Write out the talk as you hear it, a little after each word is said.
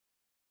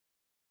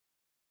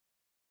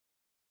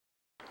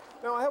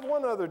Now I have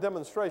one other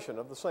demonstration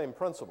of the same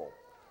principle.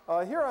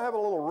 Here I have a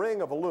little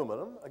ring of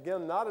aluminum,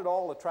 again not at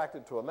all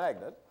attracted to a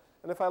magnet,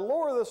 and if I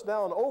lower this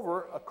down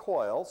over a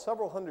coil,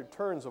 several hundred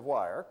turns of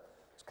wire,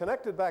 it's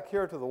connected back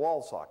here to the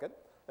wall socket,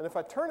 and if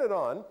I turn it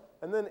on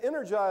and then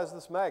energize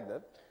this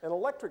magnet, an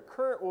electric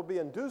current will be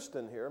induced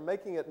in here,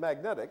 making it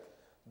magnetic.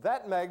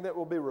 That magnet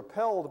will be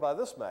repelled by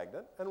this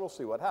magnet, and we'll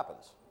see what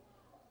happens.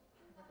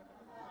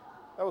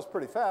 That was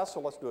pretty fast,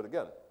 so let's do it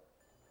again.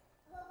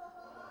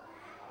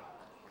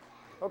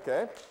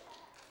 Okay.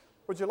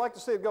 Would you like to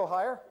see it go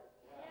higher?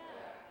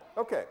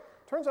 Yeah. Okay.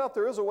 Turns out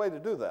there is a way to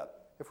do that.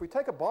 If we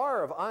take a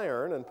bar of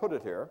iron and put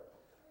it here,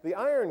 the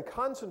iron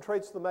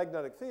concentrates the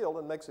magnetic field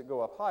and makes it go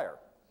up higher.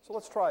 So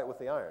let's try it with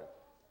the iron.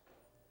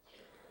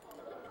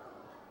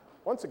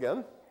 Once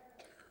again.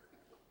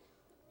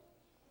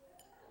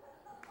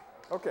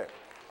 Okay.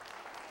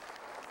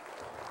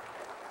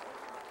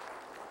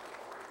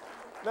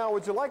 Now,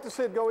 would you like to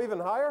see it go even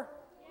higher?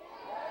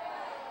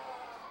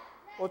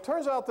 Well, it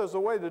turns out there's a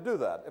way to do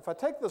that. If I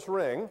take this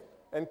ring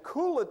and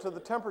cool it to the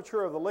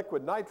temperature of the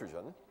liquid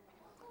nitrogen,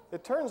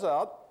 it turns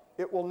out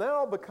it will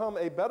now become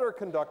a better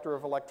conductor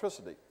of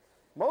electricity.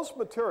 Most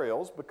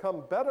materials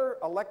become better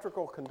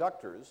electrical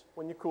conductors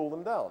when you cool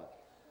them down.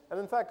 And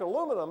in fact,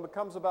 aluminum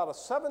becomes about a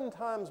 7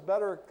 times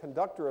better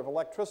conductor of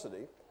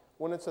electricity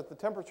when it's at the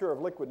temperature of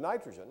liquid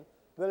nitrogen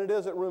than it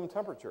is at room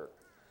temperature.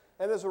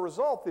 And as a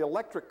result, the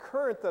electric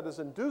current that is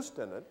induced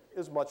in it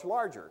is much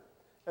larger.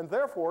 And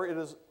therefore, it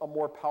is a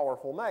more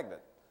powerful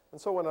magnet.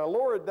 And so when I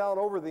lower it down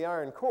over the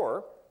iron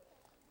core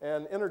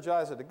and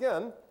energize it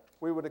again,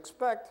 we would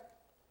expect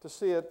to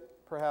see it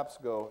perhaps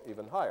go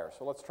even higher.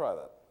 So let's try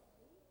that.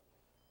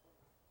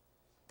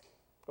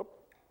 Oop.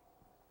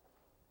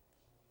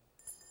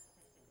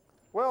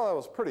 Well, that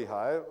was pretty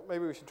high.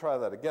 Maybe we should try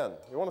that again.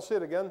 You want to see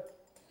it again?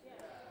 Yeah.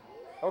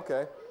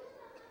 Okay.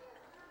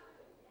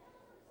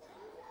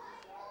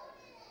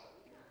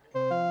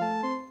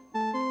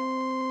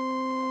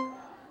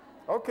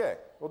 Okay,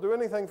 we'll do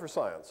anything for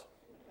science.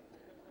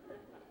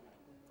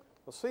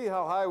 We'll see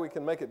how high we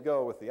can make it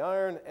go with the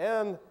iron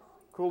and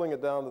cooling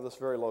it down to this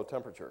very low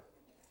temperature.